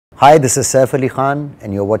Hi, this is Saif Ali Khan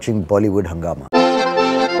and you're watching Bollywood Hungama.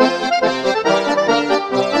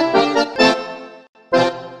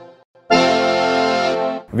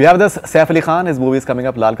 We have this Saif Ali Khan, his movie is coming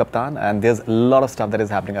up, Laal Kaptaan, and there's a lot of stuff that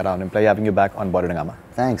is happening around him. Pleasure having you back on Bollywood Hungama.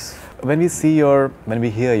 Thanks. When we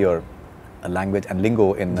hear your language and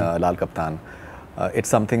lingo in Laal Kaptaan, it's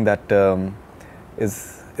something that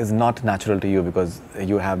is not natural to you because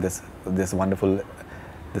you have this wonderful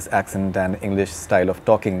accent and English style of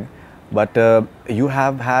talking. But you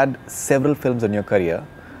have had several films in your career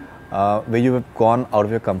where you have gone out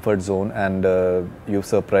of your comfort zone and you've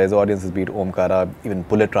surprised audiences, be it Omkara, even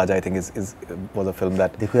Bullet Raja, I think was a film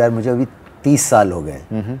that... देखो यार, मुझे अभी 30 साल हो गए,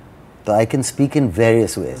 तो I can speak in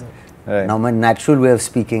various ways. Right. Now my natural way of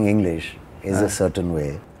speaking English is a certain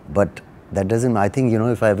way, but that doesn't, I think, you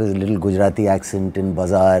know, if I have a little Gujarati accent in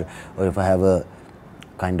Bazaar, or if I have a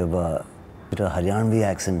kind of a Haryanvi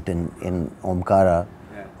accent in Omkara,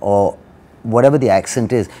 or whatever the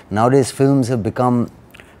accent is, nowadays films have become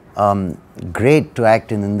great to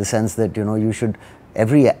act in the sense that, you know, you should,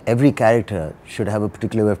 every character should have a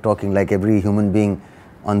particular way of talking, like every human being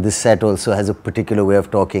on this set also has a particular way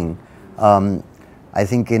of talking. I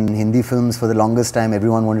think in Hindi films for the longest time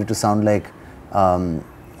everyone wanted to sound like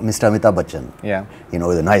Mr. Amitabh Bachchan. Yeah. You know,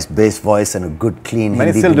 with a nice bass voice and a good clean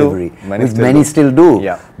Hindi delivery. Which many still do.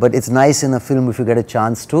 Yeah. But it's nice in a film if you get a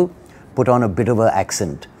chance to put on a bit of an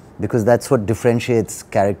accent, because that's what differentiates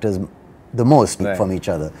characters the most from each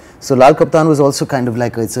other. So Laal Kaptaan was also kind of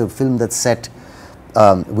like, it's a film that's set,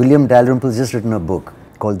 William Dalrymple's just written a book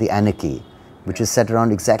called The Anarchy, which is set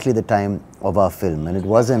around exactly the time of our film, and it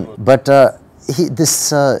wasn't, but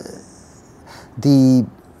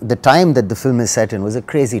the time that the film is set in was a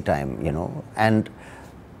crazy time, you know, and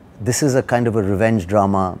this is a kind of a revenge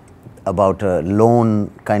drama about a lone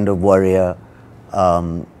kind of warrior,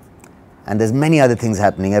 and there's many other things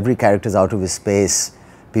happening. Every character is out of his space.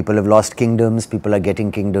 People have lost kingdoms, people are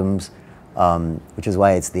getting kingdoms, which is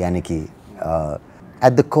why it's the anarchy.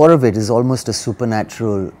 At the core of it is almost a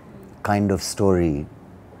supernatural kind of story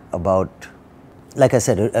about, like I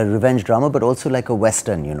said, a revenge drama, but also like a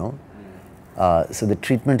Western, you know. So the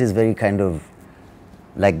treatment is very kind of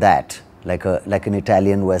like that, like an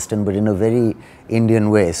Italian Western, but in a very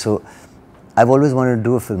Indian way. So I've always wanted to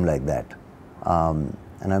do a film like that,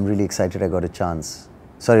 and I'm really excited I got a chance.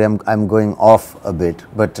 Sorry, I'm going off a bit,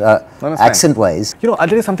 but accent-wise... You know, I'll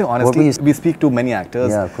tell you something honestly, we speak to many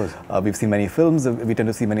actors. Yeah, of course. We've seen many films, we tend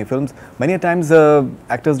to see many films. Many times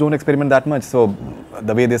actors don't experiment that much, so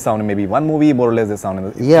the way they sound in maybe one movie, more or less they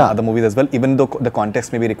sound in other movies as well, even though the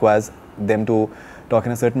context maybe requires them to talk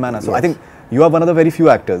in a certain manner. So I think you are one of the very few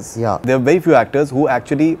actors. Yeah. There are very few actors who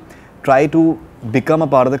actually try to become a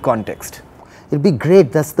part of the context. It'd be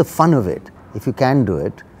great, that's the fun of it, if you can do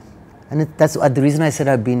it. And that's the reason I said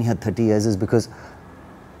I've been here 30 years is because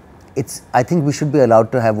I think we should be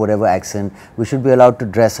allowed to have whatever accent, we should be allowed to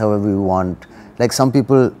dress however we want. Like some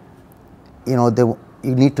people, you know,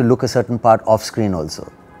 you need to look a certain part off screen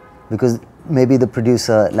also. Because maybe the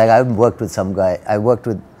producer, like I've worked with some guy, I worked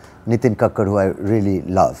with Nitin Kakkar, who I really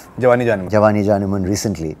love. Jawani Janiman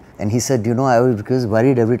recently. And he said, you know, I was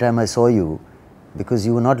worried every time I saw you because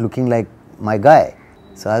you were not looking like my guy.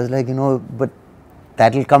 So I was like, you know, but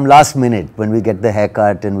that'll come last minute when we get the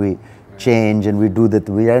haircut and we change and we do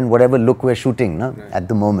we are in whatever look we're shooting at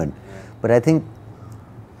the moment. But I think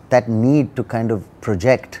that need to kind of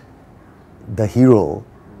project the hero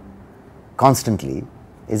constantly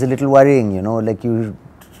is a little worrying, you know, like you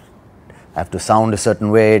have to sound a certain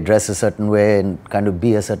way, dress a certain way and kind of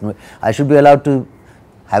be a certain way. I should be allowed to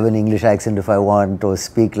have an English accent if I want, or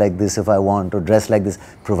speak like this if I want, or dress like this,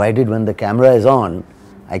 provided when the camera is on,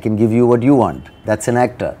 I can give you what you want. That's an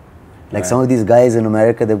actor. Like some of these guys in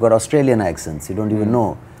America, they've got Australian accents. You don't even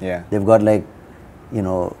know. Yeah. They've got like, you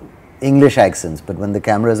know, English accents. But when the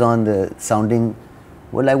camera's on, they're sounding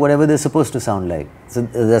well, like whatever they're supposed to sound like. So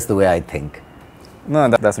that's the way I think. No,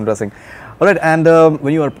 that's interesting. All right. And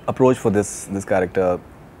when you were approached for this character,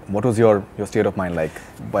 what was your state of mind like?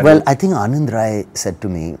 Well, I think Anand Rai said to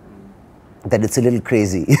me that it's a little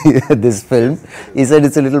crazy, this film. He said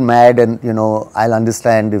it's a little mad and, you know, I'll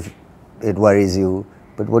understand if it worries you,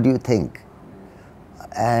 but what do you think?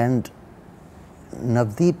 And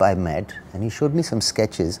Navdeep I met and he showed me some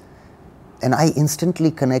sketches and I instantly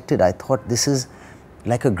connected. I thought this is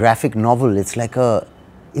like a graphic novel. It's like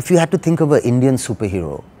if you had to think of an Indian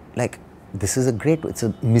superhero, like this is it's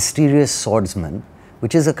a mysterious swordsman,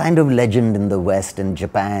 which is a kind of legend in the West and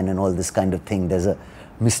Japan and all this kind of thing. There's a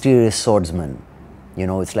mysterious swordsman, you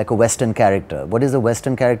know, it's like a Western character. What is a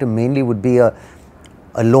Western character? Mainly would be a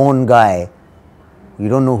lone guy. You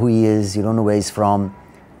don't know who he is, you don't know where he's from,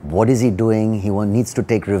 What is he doing? He needs to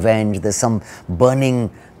take revenge. There's some burning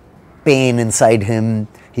pain inside him.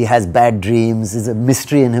 He has bad dreams. There's a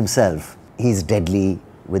mystery in himself. He's deadly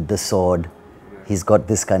with the sword. He's got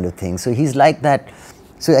this kind of thing. So he's like that.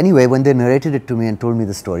 So anyway, when they narrated it to me and told me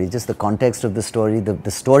the story, just the context of the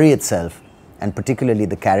story itself, and particularly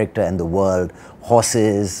the character and the world,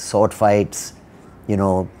 horses, sword fights, you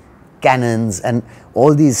know, cannons, and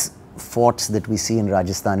all these forts that we see in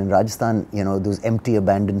Rajasthan. In Rajasthan, you know, those empty,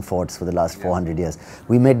 abandoned forts for the last 400 years.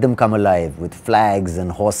 We made them come alive with flags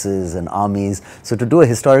and horses and armies. So to do a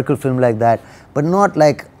historical film like that, but not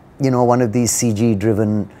like, you know, one of these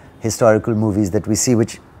CG-driven historical movies that we see,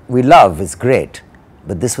 which we love, it's great.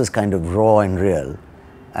 But this was kind of raw and real,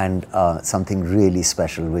 and something really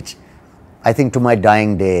special, which I think to my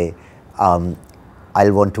dying day, I'll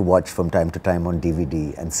want to watch from time to time on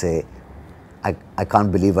DVD and say, I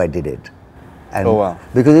can't believe I did it. And oh, wow.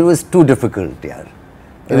 Because it was too difficult, yeah.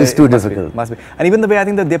 It was too difficult. Must be. And even the way I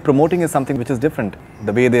think that they're promoting is something which is different.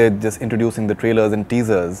 The way they're just introducing the trailers and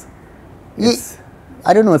teasers.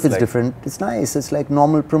 I don't know if it's different. It's nice. It's like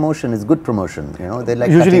normal promotion. It's good promotion. You know, they like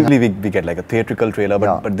usually we get like a theatrical trailer,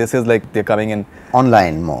 but this is like they're coming in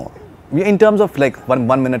online more. In terms of like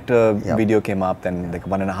one minute video came up, then like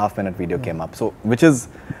 1.5 minute video came up. So which is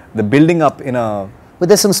the building up in a. But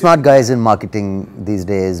there's some smart guys in marketing these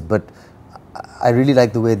days. But I really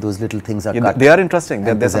like the way those little things are cut. They are interesting.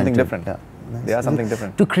 They're something different. Yeah. Nice. They are something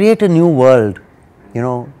different. To create a new world, you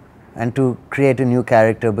know, and to create a new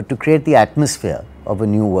character, but to create the atmosphere of a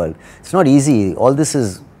new world. It's not easy. All this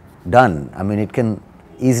is done. I mean, it can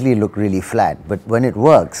easily look really flat, but when it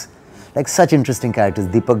works, like such interesting characters.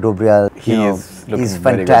 Deepak Dobriyal, he's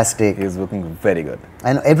fantastic. He's looking very good.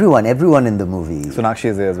 And everyone in the movie. Sonakshi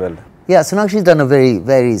is there as well. Yeah, Sonakshi's done a very,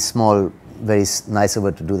 very small, very nice of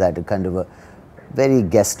her to do that. A kind of a very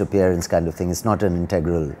guest appearance kind of thing. It's not an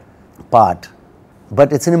integral part,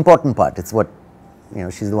 but it's an important part. It's what, you know,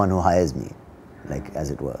 she's the one who hires me, like as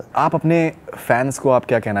it were. आप अपने fans को आप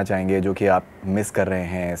क्या कहना चाहेंगे जो कि आप miss कर रहे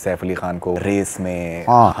हैं सैफ अली खान को रेस में,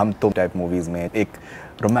 हम तो type movies में एक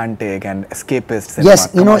romantic and escapist cinema. Yes,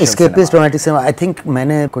 you know, escapist romantic cinema. I think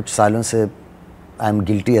मैंने कुछ सालों से I'm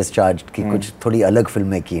guilty as charged कि कुछ थोड़ी अलग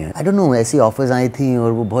फिल्में की हैं. I don't know, ऐसी offers आई थी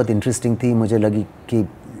और वो बहुत interesting थी. मुझे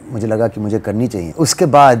लगा कि मुझे करनी चाहिए. उसके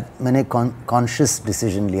बाद मैंने conscious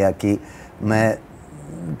decision लिया कि मैं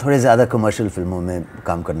थोड़े ज़्यादा कमर्शियल फिल्मों में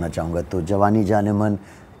काम करना चाहूँगा. तो जवानी जाने मन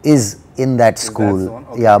is in that school.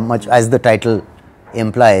 Okay. Yeah, much as the title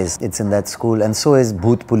implies, it's in that school, and so is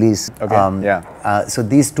Bhoot Police. Okay. So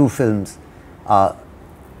these two films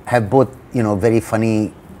have both, you know, very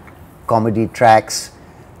funny comedy tracks,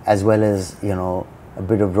 as well as, you know, a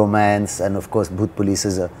bit of romance, and of course Bhoot Police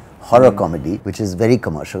is a horror comedy, which is very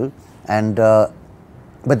commercial, and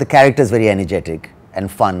but the character is very energetic and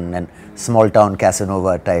fun and small town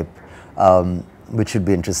Casanova type, which should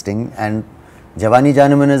be interesting. And Jawani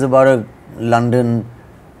Janeman is about a London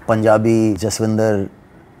Punjabi Jaswinder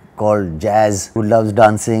called Jazz who loves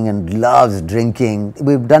dancing and loves drinking.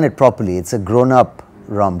 We've done it properly. It's a grown-up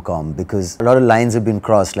rom-com because a lot of lines have been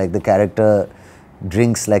crossed, like the character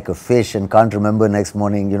drinks like a fish and can't remember next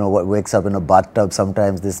morning, you know, what wakes up in a bathtub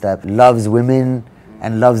sometimes, this type, loves women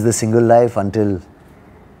and loves the single life until,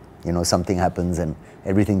 you know, something happens and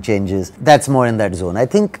everything changes. That's more in that zone. I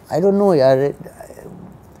think, I don't know, yaar,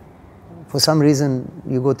 for some reason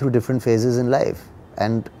you go through different phases in life,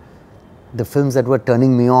 and the films that were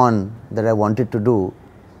turning me on, that I wanted to do,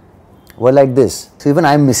 were like this. So even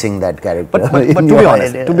I'm missing that character. But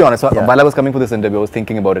to be honest, while I was coming for this interview, I was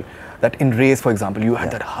thinking about it, that in Race, for example, you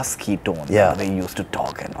had that husky tone, the way you used to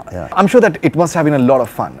talk and all. I'm sure that it must have been a lot of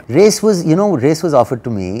fun. Race was, you know, Race was offered to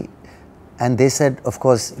me, and they said, of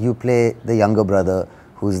course, you play the younger brother,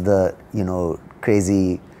 who's the, you know,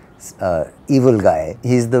 crazy, evil guy.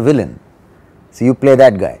 He's the villain. So you play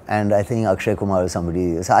that guy. And I think Akshay Kumar or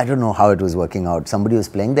somebody, so I don't know how it was working out. Somebody was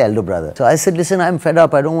playing the elder brother. So I said, listen, I'm fed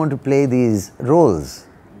up. I don't want to play these roles.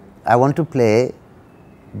 I want to play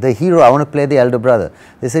the hero. I want to play the elder brother.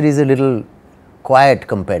 They said he's a little quiet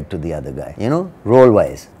compared to the other guy, you know,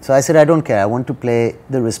 role-wise. So I said, I don't care. I want to play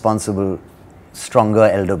the responsible, stronger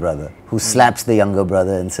elder brother who slaps the younger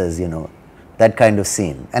brother and says, you know, that kind of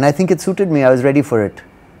scene. And I think it suited me. I was ready for it.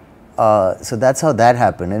 So that's how that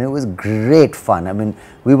happened, and it was great fun. I mean,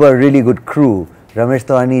 we were a really good crew. Ramesh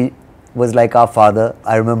Tawani was like our father.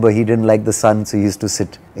 I remember he didn't like the sun, so he used to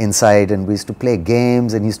sit inside, and we used to play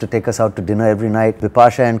games, and he used to take us out to dinner every night.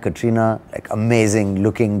 Bipasha and Katrina, like amazing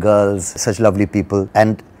looking girls, such lovely people,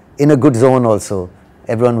 and in a good zone also.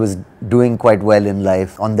 Everyone was doing quite well in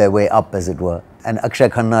life, on their way up, as it were. And Akshay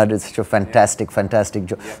Khanna did such a fantastic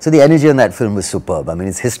job. So the energy on that film was superb. I mean,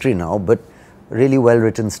 it's history now, but really well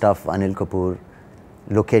written stuff. Anil Kapoor,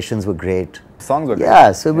 locations were great. Songs were great.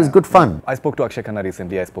 Yeah, so it was good fun. I spoke to Akshay Khanna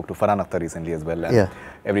recently, I spoke to Farhan Akhtar recently as well. And yeah.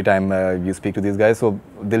 Every time you speak to these guys, so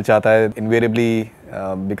Dil Chahta Hai invariably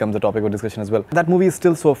becomes a topic of discussion as well. That movie is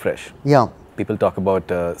still so fresh. Yeah. People talk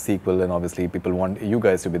about sequel, and obviously people want you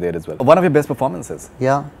guys to be there as well. One of your best performances.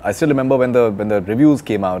 Yeah. I still remember when the reviews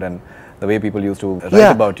came out and the way people used to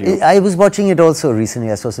write about you. I was watching it also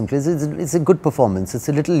recently. I saw some clips. It's a good performance. It's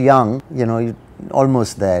a little young, you know,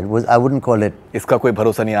 almost there. I wouldn't call it. Iska koi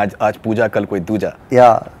bharosa nahi, aaj puja, kal koi duja.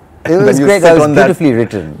 Yeah. It was great. It was beautifully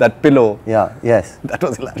written. That pillow. Yeah, yes. That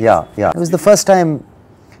was hilarious. Yeah, yeah. It was the first time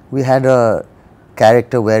we had a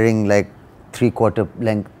character wearing like 3/4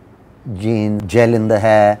 length jeans, gel in the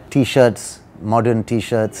hair, t-shirts, modern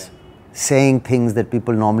t-shirts, saying things that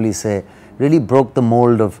people normally say. Really broke the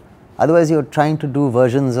mold of. Otherwise, you're trying to do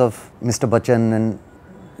versions of Mr. Bachchan, and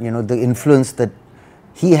you know the influence that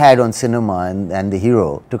he had on cinema and the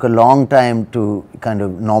hero took a long time to kind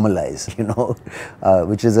of normalize, you know,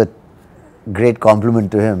 which is a great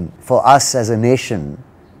compliment to him. For us as a nation,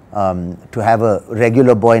 to have a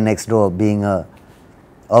regular boy next door being a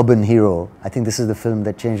urban hero, I think this is the film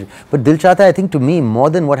that changed it. But Dil Chahta Hai, I think to me, more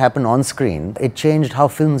than what happened on screen, it changed how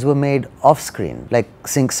films were made off screen, like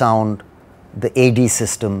sync sound, the AD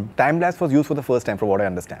system. Time lapse was used for the first time, from what I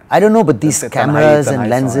understand. I don't know, but these cameras and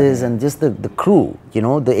lenses and just the crew, you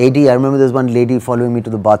know, the AD. I remember there's one lady following me to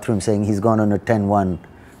the bathroom saying he's gone on a 10-1.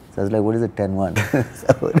 So I was like, what is a 10-1?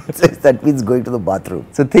 So that means going to the bathroom.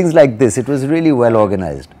 So things like this, it was really well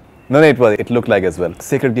organized. No, it looked like as well.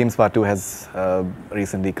 Sacred Games Part 2 has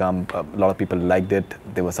recently come. A lot of people liked it.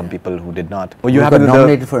 There were some people who did not. Well, you got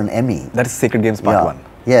nominated for an Emmy. That is Sacred Games Part 1.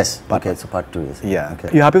 Yes. Okay, so Part 2 is. Yeah.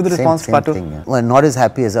 Okay. You happy with the response to Part 2? Thing, yeah. Well, not as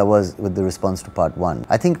happy as I was with the response to Part 1.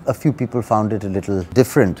 I think a few people found it a little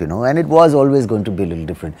different, you know, and it was always going to be a little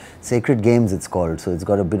different. Sacred Games, it's called, so it's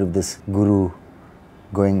got a bit of this guru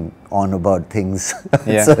going on about things.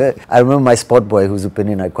 Yeah. So I remember my sport boy, whose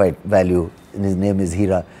opinion I quite value, and his name is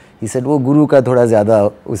Hira. He said, "वो guru का थोड़ा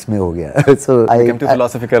ज़्यादा उसमें हो गया." So I became too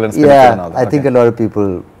philosophical and spiritual. Yeah, and all that. I think a lot of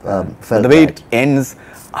people felt the way that. it ends,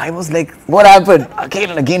 I was like, "What happened?"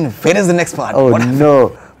 Again and again, where is the next part? Oh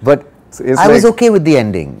no! But so I was okay with the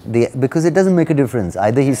ending, because it doesn't make a difference.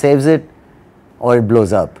 Either he saves it, or it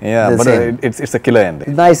blows up. Yeah, but it's a killer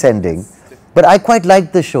ending. Nice ending. But I quite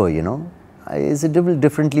liked the show. You know, it's a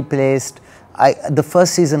differently placed. The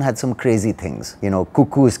first season had some crazy things, you know,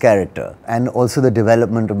 Cuckoo's character, and also the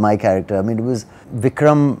development of my character. I mean, it was,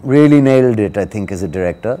 Vikram really nailed it, I think, as a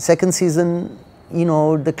director. Second season, you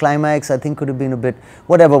know, the climax, I think, could have been a bit,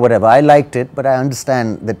 whatever. I liked it, but I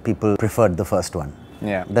understand that people preferred the first one.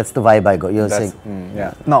 Yeah. That's the vibe I got. You're saying.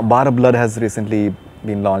 Yeah. Now, Bar of Blood has recently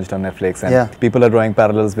been launched on Netflix, and people are drawing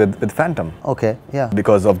parallels with Phantom. Okay, yeah.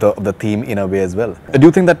 Because of the theme in a way as well. Do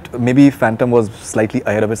you think that maybe Phantom was slightly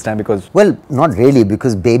ahead of its time because... Well, not really,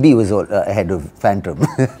 because Baby was ahead of Phantom,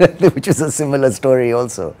 which is a similar story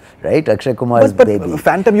also, right? Akshay Kumar's Baby.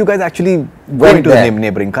 Phantom, you guys actually went to the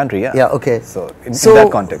neighboring country, yeah? Yeah, okay. So, in that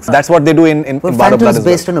context. That's what they do in Bar of Blood as well. Phantom's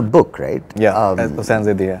based on a book, right? Yeah, Hussain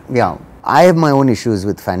Zaidi, yeah. Yeah. I have my own issues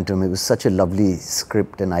with Phantom. It was such a lovely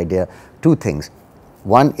script and idea. Two things.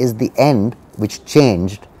 One is the end, which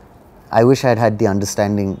changed. I wish I'd had the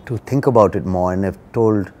understanding to think about it more and have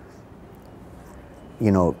told,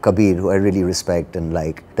 you know, Kabir, who I really respect and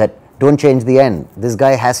like, that don't change the end. This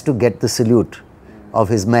guy has to get the salute of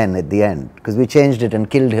his men at the end, because we changed it and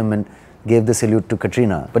killed him and gave the salute to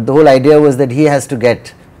Katrina. But the whole idea was that he has to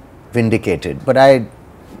get vindicated. But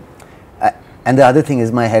and the other thing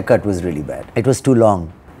is, my haircut was really bad. It was too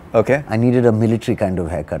long. Okay. I needed a military kind of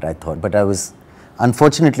haircut, I thought. But I was,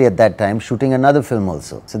 unfortunately at that time, shooting another film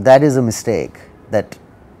also. So that is a mistake that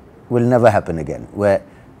will never happen again, where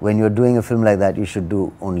when you're doing a film like that, you should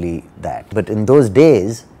do only that. But in those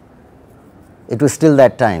days, it was still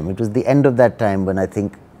that time. It was the end of that time when I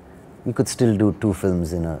think you could still do two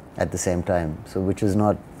films at the same time. So which is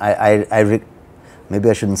not, maybe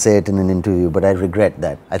I shouldn't say it in an interview, but I regret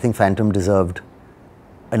that. I think Phantom deserved,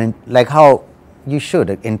 like how you should,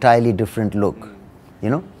 an entirely different look, you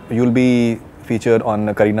know? You'll be featured on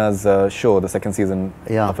Karina's show, the second season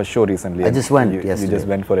of a show recently. I just went yesterday. You just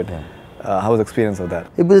went for it. Yeah. How was the experience of that?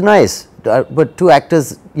 It was nice, but two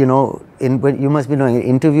actors, you know, but you must be knowing, an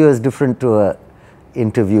interviewer is different to a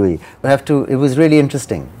interviewee. It was really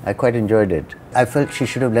interesting. I quite enjoyed it. I felt she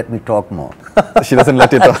should have let me talk more. She doesn't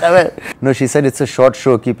let you talk. No, she said it's a short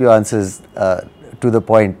show, keep your answers to the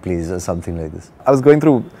point, please, or something like this. I was going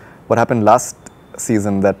through what happened last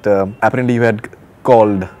season, that apparently you had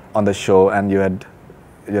called on the show, and you had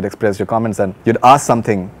expressed your comments, and you'd asked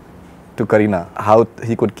something to Kareena, how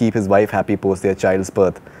he could keep his wife happy post their child's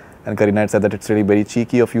birth. And Kareena had said that it's really very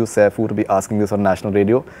cheeky of you, Saif, to be asking this on national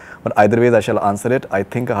radio. But either ways, I shall answer it. I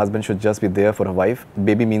think a husband should just be there for a wife.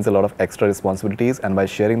 Baby means a lot of extra responsibilities, and by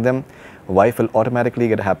sharing them, wife will automatically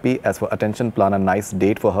get happy. As for attention, plan a nice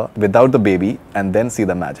date for her without the baby, and then see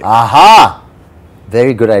the magic. Aha!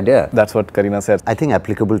 Very good idea. That's what Kareena said. I think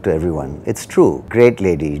applicable to everyone. It's true. Great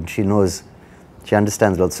lady. She knows, she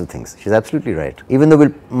understands lots of things. She's absolutely right. Even though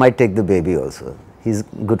we might take the baby also. He's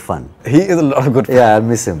good fun. He is a lot of good fun. Yeah, I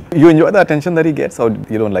miss him. You enjoy the attention that he gets, or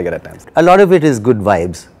you don't like it at times? A lot of it is good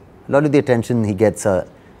vibes. A lot of the attention he gets are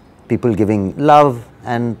people giving love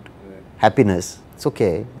and happiness. It's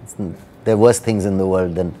okay. There are worse things in the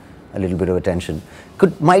world than a little bit of attention.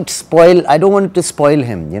 Might spoil, I don't want to spoil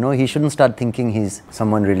him, you know, he shouldn't start thinking he's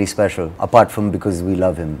someone really special, apart from because we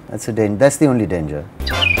love him. That's the only danger.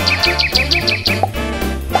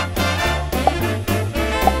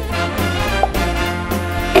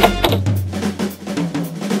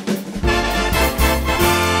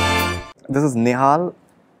 This is Nihal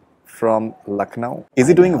from Lucknow. Is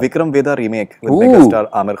he doing Vikram Vedha remake with megastar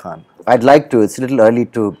Aamir Khan? I'd like to. It's a little early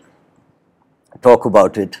to talk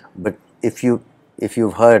about it, but if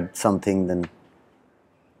you've heard something, then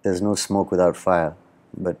there's no smoke without fire.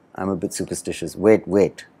 But I'm a bit superstitious. Wait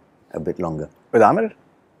a bit longer. With Aamir?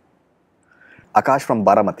 Akash from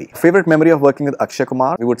Baramati. Favorite memory of working with Akshay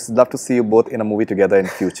Kumar? We would love to see you both in a movie together in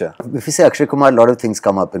future. If you say Akshay Kumar, a lot of things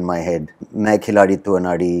come up in my head. Main khiladi tu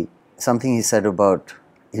anadi. Something he said about,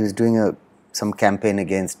 he was doing some campaign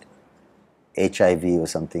against HIV or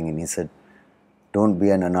something, and he said, don't be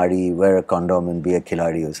an anadi, wear a condom and be a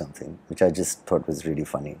khiladi or something, which I just thought was really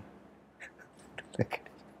funny.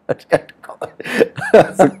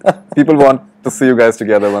 So people want to see you guys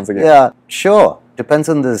together once again. Yeah, sure. Depends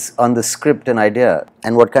on the script and idea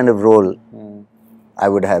and what kind of role I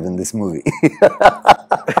would have in this movie.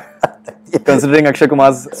 Considering Akshay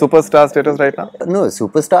Kumar's superstar status right now? No,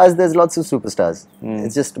 superstars, there's lots of superstars.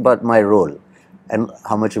 It's just about my role and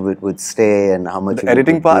how much of it would stay and how much the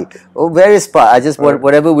editing part? Oh, various parts. I just want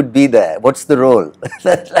whatever would be there. What's the role?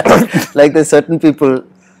 Like there's certain people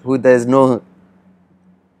who there's no,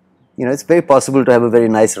 you know, it's very possible to have a very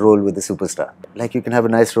nice role with a superstar. Like you can have a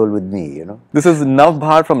nice role with me, you know. This is Nav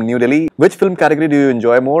Bhar from New Delhi. Which film category do you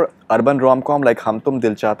enjoy more? Urban rom-com like Hum Tum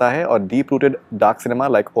Dil Chahta Hai, or deep-rooted dark cinema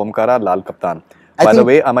like Omkara, Laal Kaptaan? By the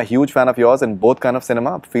way, I'm a huge fan of yours, and both kind of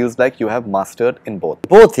cinema feels like you have mastered in both.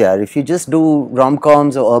 Both, yeah. If you just do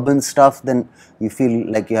rom-coms or urban stuff, then you feel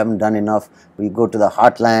like you haven't done enough. You go to the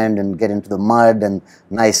heartland and get into the mud and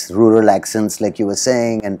nice rural accents like you were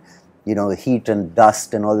saying, and you know, heat and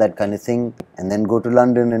dust and all that kind of thing, and then go to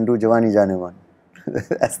London and do Jawani Jaane Man.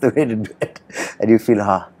 That's the way to do it. And you feel,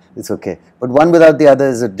 it's okay. But one without the other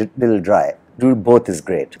is a little dry. Do both is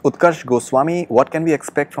great. Utkarsh Goswami, what can we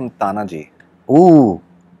expect from Tanaji? Ooh,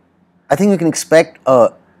 I think we can expect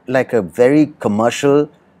like a very commercial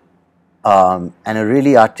and a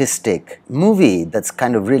really artistic movie that's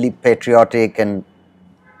kind of really patriotic and,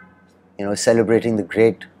 you know, celebrating the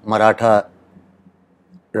great Maratha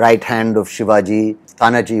right hand of Shivaji,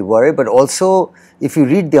 Tanaji warrior. But also, if you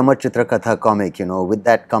read the Amar Chitra Katha comic, you know, with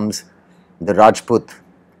that comes the Rajput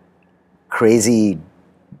crazy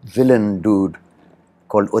villain dude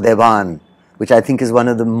called Udaiban, which I think is one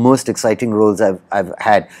of the most exciting roles I've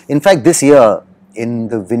had. In fact, this year, in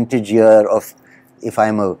the vintage year of If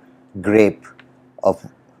I'm a Grape of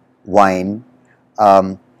Wine,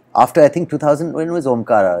 after I think 2000, when was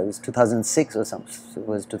Omkara? It was 2006 or something. It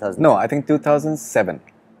was 2000. No, I think 2007.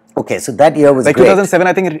 Okay, so that year was like great. 2007,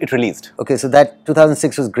 I think it released. Okay, so that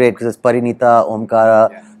 2006 was great because it's Parinita,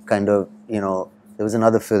 Omkara, kind of, you know, there was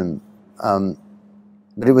another film.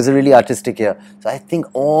 But it was a really artistic year. So I think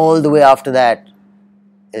all the way after that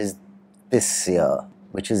is this year,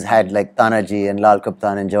 which has had like Tanaji and Laal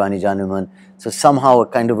Kaptaan and Jawani Jaane Man. So somehow a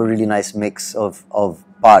kind of a really nice mix of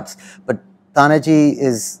parts. But Tanaji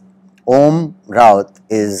is, Om Raut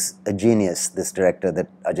is a genius, this director that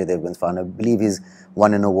Ajay Devgan's found. I believe he's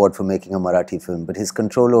won an award for making a Marathi film. But his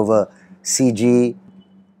control over CG,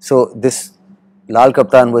 so this Laal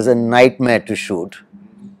Kaptaan was a nightmare to shoot.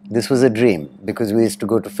 This was a dream because we used to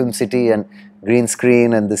go to Film City and green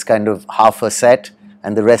screen and this kind of half a set,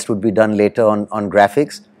 and the rest would be done later on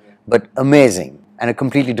graphics. But amazing, and a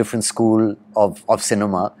completely different school of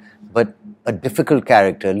cinema, but a difficult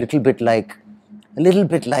character, a little bit like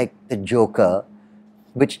the Joker,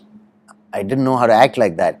 which I didn't know how to act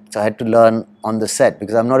like that. So I had to learn on the set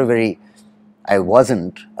because I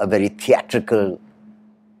wasn't a very theatrical,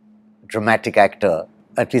 dramatic actor.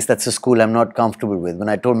 At least that's a school I'm not comfortable with. When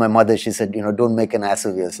I told my mother, she said, you know, don't make an ass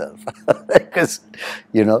of yourself. Because,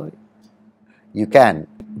 you know, you can.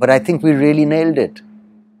 But I think we really nailed it.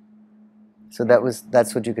 So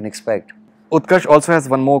that's what you can expect. Utkarsh also has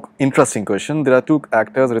one more interesting question. There are two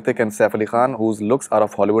actors, Hrithik and Saif Ali Khan, whose looks are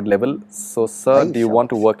of Hollywood level. So, sir, do you want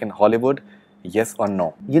to work in Hollywood? Yes or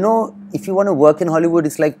no? You know, if you want to work in Hollywood,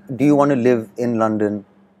 it's like, do you want to live in London?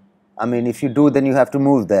 I mean, if you do, then you have to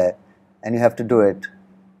move there and you have to do it.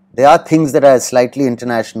 There are things that are slightly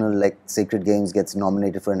international, like Sacred Games gets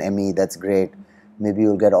nominated for an Emmy. That's great. Maybe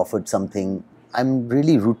you'll get offered something. I'm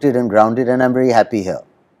really rooted and grounded, and I'm very happy here.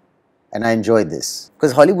 And I enjoy this.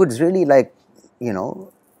 Because Hollywood's really like, you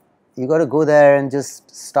know, you got to go there and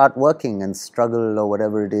just start working and struggle or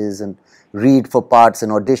whatever it is and read for parts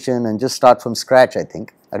and audition and just start from scratch, I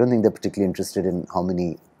think. I don't think they're particularly interested in how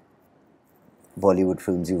many Bollywood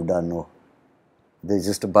films you've done. No. They're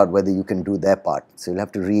just about whether you can do their part. So you'll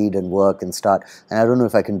have to read and work and start. And I don't know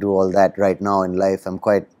if I can do all that right now in life.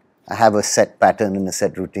 I have a set pattern and a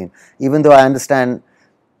set routine. Even though I understand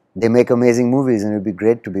they make amazing movies and it would be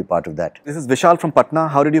great to be part of that. This is Vishal from Patna.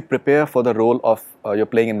 How did you prepare for the role of you're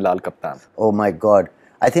playing in Laal Kaptaan? Oh my God.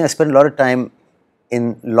 I think I spent a lot of time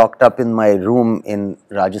locked up in my room in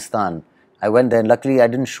Rajasthan. I went there and luckily I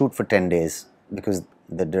didn't shoot for 10 days because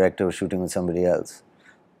the director was shooting with somebody else.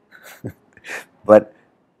 But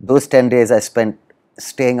those 10 days I spent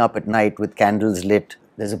staying up at night with candles lit.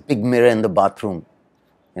 There's a big mirror in the bathroom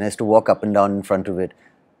and I used to walk up and down in front of it.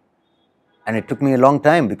 And it took me a long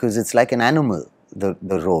time because it's like an animal, the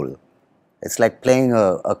role. It's like playing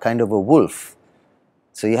a kind of a wolf.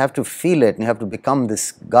 So you have to feel it and you have to become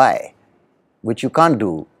this guy, which you can't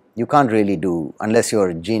do. You can't really do unless you're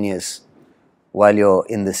a genius while you're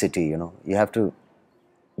in the city, you know. You have to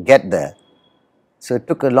get there. So it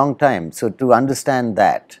took a long time. So to understand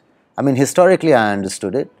that, I mean, historically I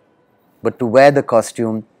understood it, but to wear the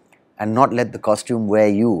costume and not let the costume wear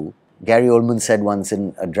you. Gary Oldman said once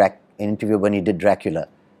in an interview when he did Dracula,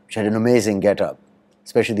 which had an amazing get-up,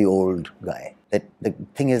 especially the old guy, that the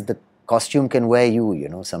thing is the costume can wear you, you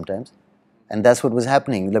know, sometimes. And that's what was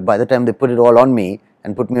happening. Like by the time they put it all on me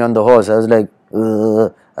and put me on the horse, I was like,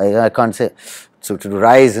 I can't say. So to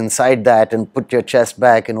rise inside that and put your chest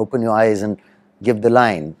back and open your eyes and give the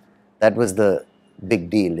line, that was the big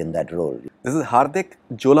deal in that role. This is Hardik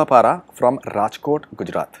Jolapara from Rajkot,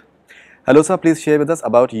 Gujarat. Hello sir, please share with us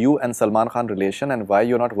about you and Salman Khan relation and why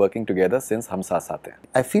you're not working together since Hum Saath Saath Hain.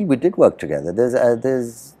 I feel we did work together.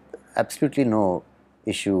 There's absolutely no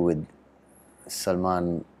issue with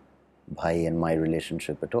Salman Bhai and my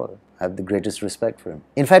relationship at all. I have the greatest respect for him.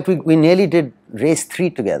 In fact, we nearly did Race 3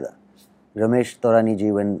 together. Ramesh Taurani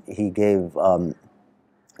ji, when he gave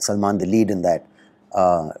Salman the lead in that,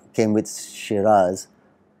 came with Shiraz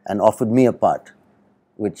and offered me a part,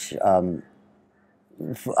 which,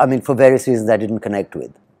 I mean, for various reasons I didn't connect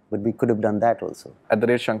with. But we could have done that also. At the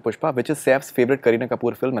rate Shank Pushpa, which is Saif's favorite Kareena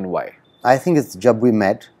Kapoor film and why? I think it's Jab We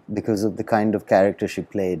Met because of the kind of character she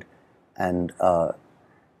played, and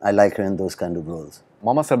I like her in those kind of roles.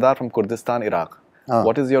 Mohammad Sardar from Kurdistan, Iraq.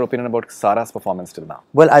 What is your opinion about Sara's performance till now?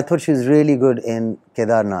 Well, I thought she was really good in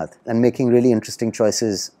Kedarnath and making really interesting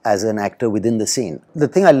choices as an actor within the scene. The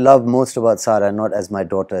thing I love most about Sara, not as my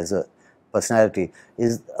daughter, as a personality,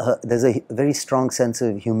 is there's a very strong sense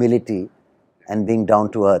of humility and being down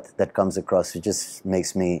to earth that comes across. It just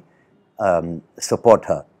makes me support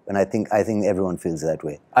her, and I think everyone feels that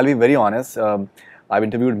way. I'll be very honest. I've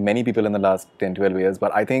interviewed many people in the last 10-12 years,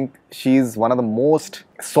 but I think she's one of the most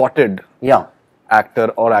sorted actor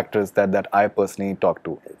or actress that I personally talk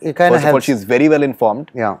to. First of all, she's very well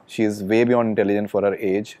informed. Yeah. She's way beyond intelligent for her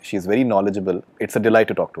age. She's very knowledgeable. It's a delight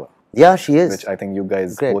to talk to her. Yeah, she is. Which I think you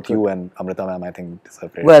guys, both you and Amrita ma'am, I think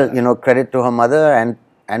deserve credit. Well, you know, credit to her mother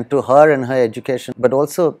and to her and her education. But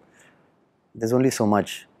also, there's only so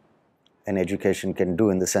much an education can do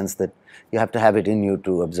in the sense that you have to have it in you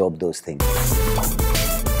to absorb those things.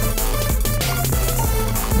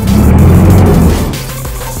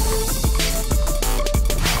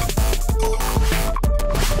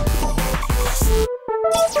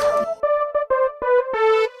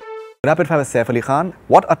 Rapid fire with Saif Ali Khan.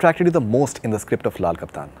 What attracted you the most in the script of Laal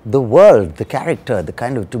Kaptaan? The world, the character, the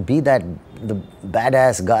kind of, to be the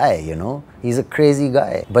badass guy, you know. He's a crazy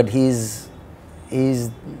guy, but he's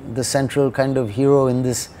the central kind of hero in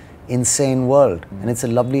this insane world. And it's a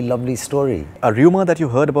lovely, lovely story. A rumor that you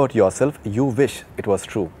heard about yourself, you wish it was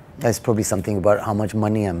true. That's probably something about how much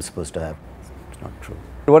money I'm supposed to have. It's not true.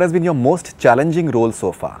 What has been your most challenging role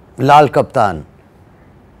so far? Laal Kaptaan.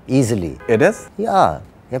 Easily. It is? Yeah.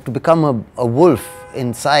 You have to become a wolf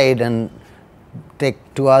inside and take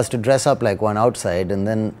 2 hours to dress up like one outside and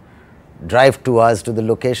then drive 2 hours to the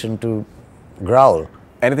location to growl.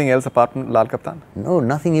 Anything else apart from Laal Kaptaan? No,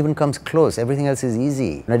 nothing even comes close. Everything else is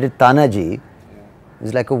easy. When I did Tanaji, it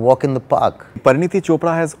was like a walk in the park. Pariniti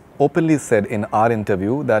Chopra has openly said in our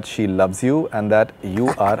interview that she loves you and that you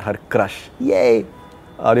are her crush. Yay!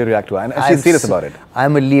 How do you react to her? And she's serious about it.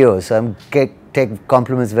 I'm a Leo, so I take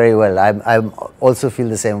compliments very well. I also feel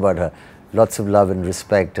the same about her. Lots of love and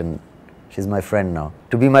respect, and she's my friend now.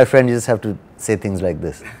 To be my friend, you just have to say things like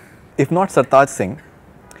this. If not Sartaj Singh,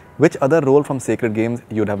 which other role from Sacred Games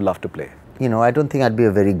you'd have loved to play? You know, I don't think I'd be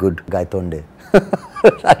a very good Gaitonde.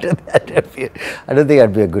 I don't think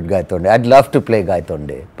I'd be a good Gaitonde. I'd love to play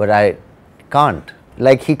Gaitonde, but I can't.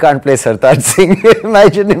 Like he can't play Sartaj Singh.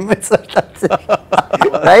 Imagine him with Sartaj Singh.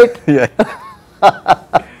 Right? Yeah.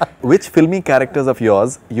 Which filmy characters of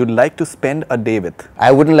yours you'd like to spend a day with?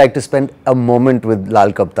 I wouldn't like to spend a moment with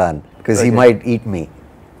Laal Kaptaan because he might eat me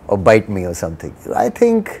or bite me or something. I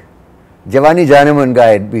think Jawani Janeman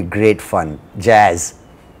guy would be great fun. Jazz.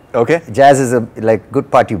 Okay. Jazz is a good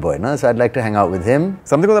party boy, no? So I'd like to hang out with him.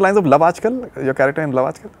 Something on the lines of Love Aajkal, your character in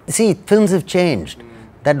Love Aajkal? See, films have changed.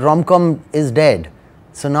 That rom-com is dead.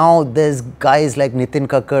 So now there's guys like Nitin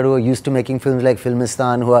Kakkar who are used to making films like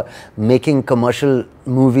Filmistan, who are making commercial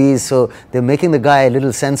movies. So they're making the guy a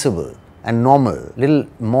little sensible and normal, a little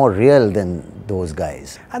more real than those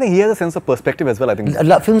guys. I think he has a sense of perspective as well. I think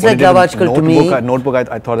films like Love Aajkal to me... Notebook,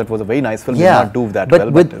 I thought that was a very nice film. Yeah, did not do that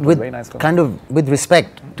well, but it was a very nice film. Kind of with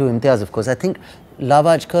respect to Imtiaz, of course. I think Love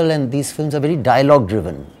Aajkal and these films are very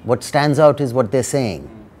dialogue-driven. What stands out is what they're saying.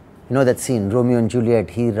 You know that scene, Romeo and Juliet,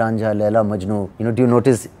 Heer Ranjha, Laila Majnu. You know, do you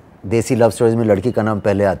notice Desi love stories mein ladki ka naam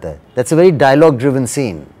pehle aata hai? That's a very dialogue-driven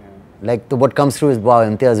scene. Like what comes through is, wow,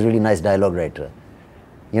 Imtiaz is a really nice dialogue writer.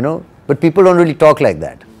 You know, but people don't really talk like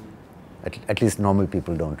that. At least normal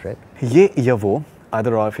people don't, right? Ye ya wo,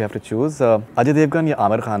 either or if you have to choose. Ajay Devgan or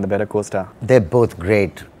Aamir Khan, the better co-star? They're both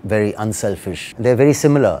great, very unselfish. They're very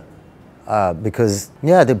similar. Because,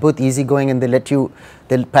 yeah, they're both easygoing and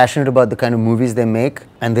they're passionate about the kind of movies they make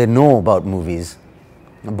and they know about movies.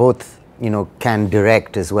 Both, you know, can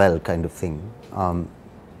direct as well, kind of thing.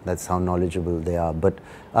 That's how knowledgeable they are. But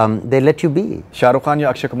they let you be. Shah Rukh Khan or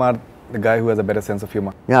Akshay Kumar, the guy who has a better sense of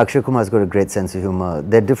humor? Yeah, Akshay Kumar's got a great sense of humor.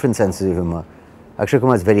 They're different senses of humor. Akshay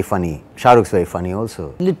Kumar's very funny. Shah Rukh's very funny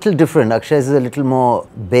also. Little different. Akshay's is a little more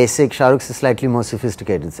basic. Shah Rukh's a slightly more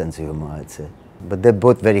sophisticated sense of humor, I'd say. But they're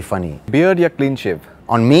both very funny. Beard or clean shave?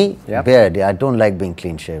 On me? Yep. Beard. Yeah, I don't like being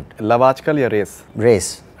clean shaved. Love Aajkal or Race?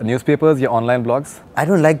 Race. Newspapers or online blogs? I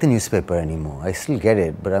don't like the newspaper anymore. I still get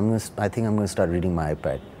it, but I think I'm going to start reading my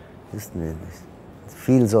iPad. This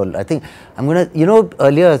feels all... I think I'm going to... You know,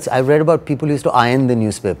 earlier I read about people who used to iron the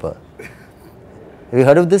newspaper. Have you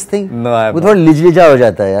heard of this thing? No, I haven't. It थोड़ा लिजलिजा हो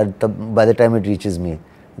जाता है यार, by the time it reaches me.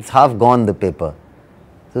 It's half gone, the paper.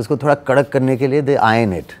 So उसको थोड़ा कड़क करने के लिए they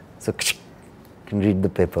iron it. So can read the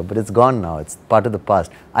paper, but it's gone now. It's part of the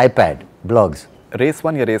past. iPad, blogs. Race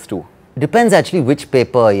 1 or Race 2? Depends actually which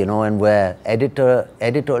paper, you know, and where. Editor.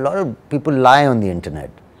 A lot of people lie on the internet.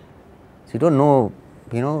 So you don't know,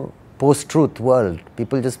 you know, post-truth world.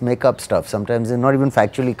 People just make up stuff. Sometimes they're not even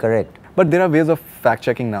factually correct. But there are ways of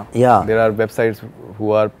fact-checking now. Yeah. There are websites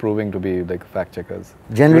who are proving to be like fact-checkers.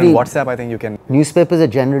 Generally, even WhatsApp, I think you can... Newspapers are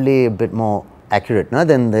generally a bit more accurate, no?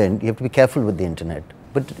 You have to be careful with the internet.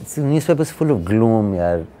 But the newspaper's full of gloom,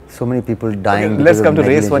 yaar. So many people dying. Okay, let's come to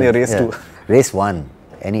Race 1 or Race 2. Race 1,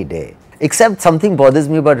 any day. Except something bothers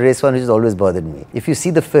me about Race 1, which has always bothered me. If you see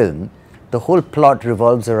the film, the whole plot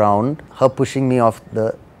revolves around her pushing me off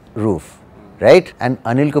the roof, right? And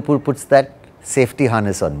Anil Kapoor puts that safety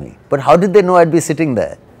harness on me. But how did they know I'd be sitting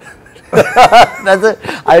there?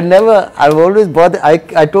 I've always bothered.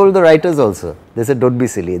 I told the writers also. They said, don't be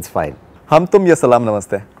silly, it's fine. Hum tum ya salam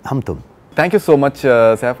namaste. Hum tum. Thank you so much,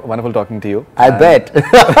 Saif. Wonderful talking to you. I bet.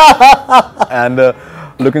 And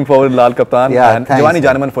looking forward to Laal Kaptaan and Jawani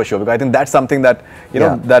Janeman for sure, because I think that's something that, you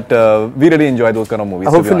know, that we really enjoy those kind of movies.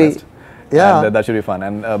 Hopefully. To be honest. Yeah. And that should be fun.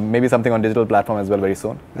 And maybe something on digital platform as well very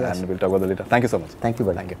soon. Yes. And we'll talk about that later. Thank you so much. Thank you,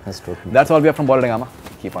 buddy. Thank you. Nice talking. That's all we have from Bollywood Hungama.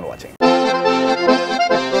 Keep on watching.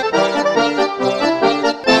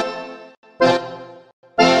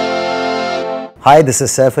 Hi, this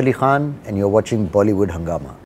is Saif Ali Khan and you're watching Bollywood Hungama.